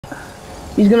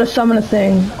He's gonna summon a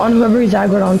thing on whoever he's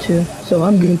aggroed onto, so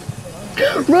I'm good.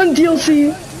 Run,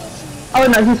 DLC! Oh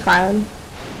no, he's fine.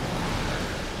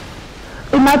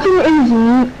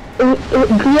 Imagine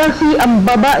DLC and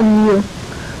Bubba and you.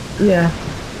 Yeah.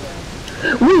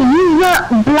 Wait, use the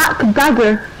black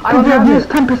dagger. I don't have it.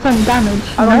 10% damage.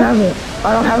 I don't have it.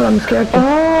 I don't have it on this character.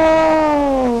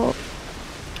 Oh.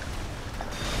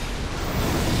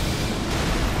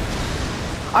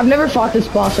 I've never fought this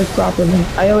boss like properly.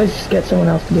 I always just get someone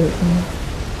else to do it.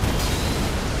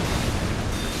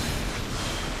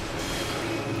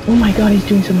 Oh my god, he's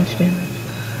doing so much damage.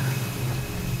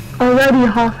 Already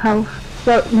half health.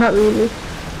 Well, not really.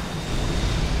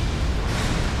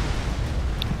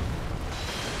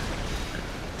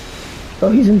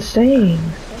 Oh, he's insane.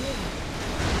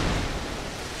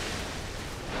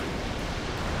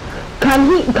 Can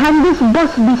this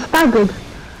boss be staggered?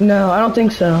 No, I don't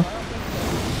think so.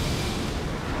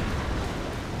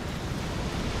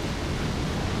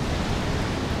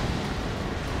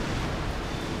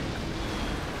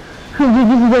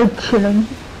 You're chilling.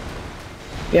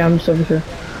 Yeah, I'm so sure.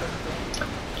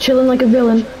 Chilling like a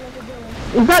villain.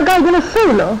 Is that guy gonna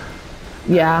solo?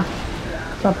 Yeah.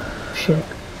 Stop shit.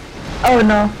 Oh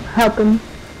no, help him.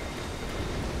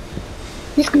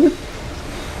 He's good.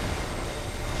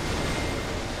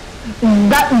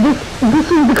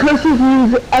 This is the closest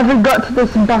you've ever got to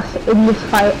this boss in this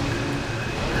fight.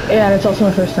 Yeah, and it's also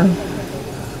my first time.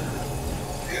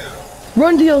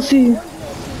 Run, DLC!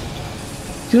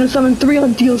 He's gonna summon 3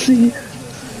 on DLC.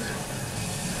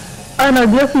 Oh no,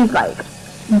 DLC's like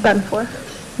done for.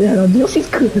 Yeah, no, DLC's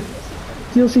good.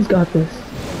 DLC's got this.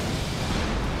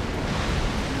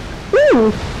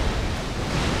 Ooh!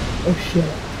 Oh shit.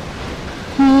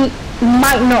 He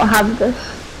might not have this.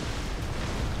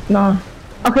 Nah.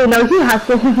 Okay, no, he has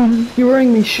this. You're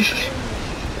worrying me. Shh.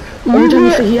 Every time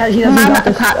you say he doesn't got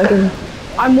this,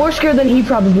 I'm more scared than he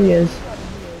probably is.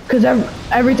 Cause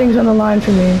everything's on the line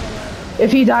for me.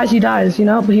 If he dies, he dies, you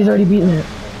know? But he's already beaten it.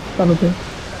 Probably.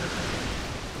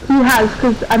 He has,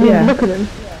 cause I mean, yeah. Look at him.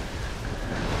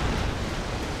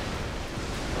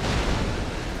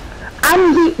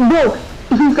 And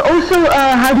he's also,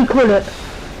 how do you call it?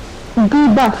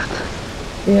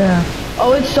 Debuffed. Yeah.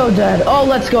 Oh, it's so dead. Oh,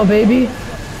 let's go, baby.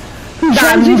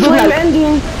 Frenzy Flame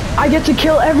ending. I get to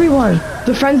kill everyone.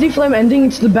 The Frenzy Flame ending,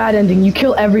 it's the bad ending. You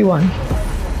kill everyone.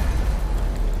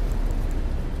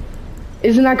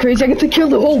 Isn't that crazy? I get to kill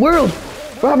the whole world.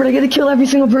 Robert, I get to kill every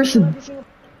single person.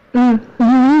 You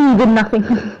did nothing.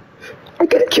 I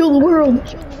get to kill the world.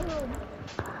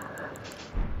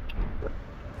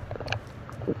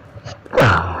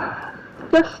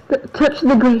 Just touch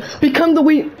the grace. Become the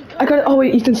wheat. I got it. Oh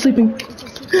wait, Ethan's sleeping.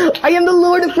 I am the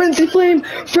Lord of Frenzy Flame.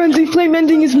 Frenzy Flame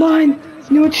ending is mine.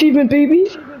 New achievement, baby.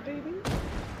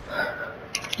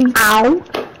 Ow.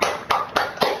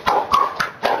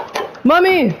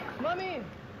 Mommy.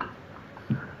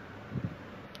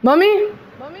 Mommy?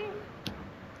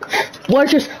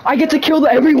 Watch this. I get to kill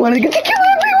everyone. I get to kill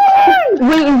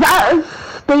everyone. Wait, is that a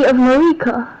state of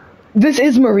Marika? This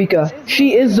is Marika.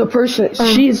 She is the person.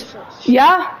 She's.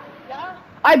 Yeah?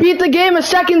 I beat the game a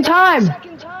second time.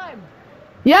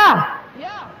 Yeah.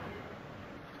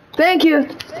 Thank you.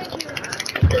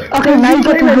 Okay, now you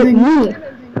get to hit me.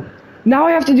 Now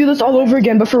I have to do this all over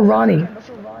again, but for Ronnie.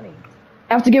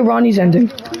 I have to get Ronnie's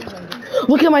ending.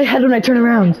 Look at my head when I turn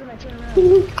around.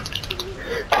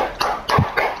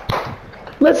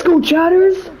 Let's go,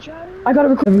 chatters. I gotta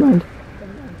record. Never mind.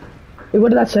 Wait, what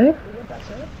did that say?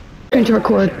 Going to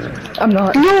record. I'm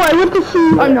not. No, I want to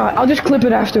see. I'm not. I'll just clip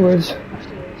it afterwards.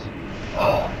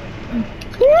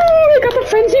 I got the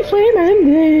Frenzy Flame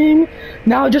ending.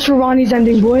 Now just for Ronnie's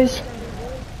ending, boys.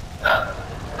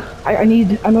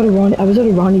 I'm out of Ronnie. I was out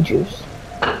of Ronnie juice.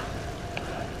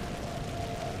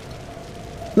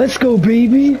 Let's go,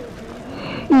 baby.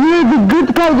 You're the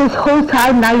good guy this whole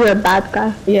time. Now you're a bad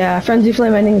guy. Yeah, Frenzy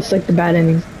Flame ending. It's like the bad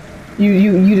ending.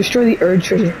 You destroy the Erd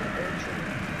tree.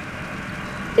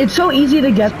 It's so easy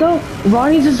to get though.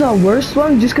 Ronnie's is the worst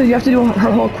one just because you have to do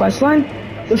her whole quest line.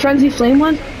 The Frenzy Flame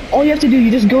one, all you have to do,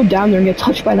 you just go down there and get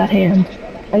touched by that hand,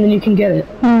 and then you can get it.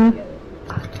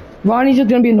 Ronnie's just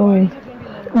gonna be annoying.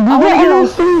 Do you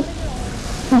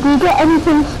get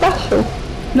anything special?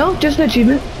 No, just an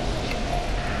achievement.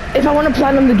 If I want to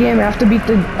platinum the game, I have to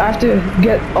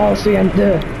get all three of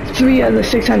the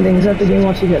 6 endings that the game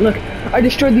wants you to get. Look, I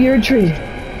destroyed the Erd tree.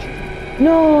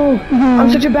 No, I'm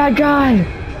such a bad guy.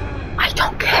 I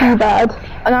don't care. Too bad.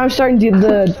 And I'm starting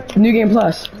the New Game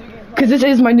Plus. Because this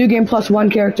is my New Game Plus 1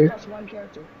 character.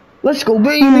 Let's go,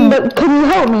 baby! But can you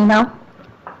help me now?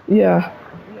 Yeah.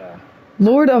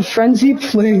 Lord of Frenzy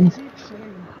Flame.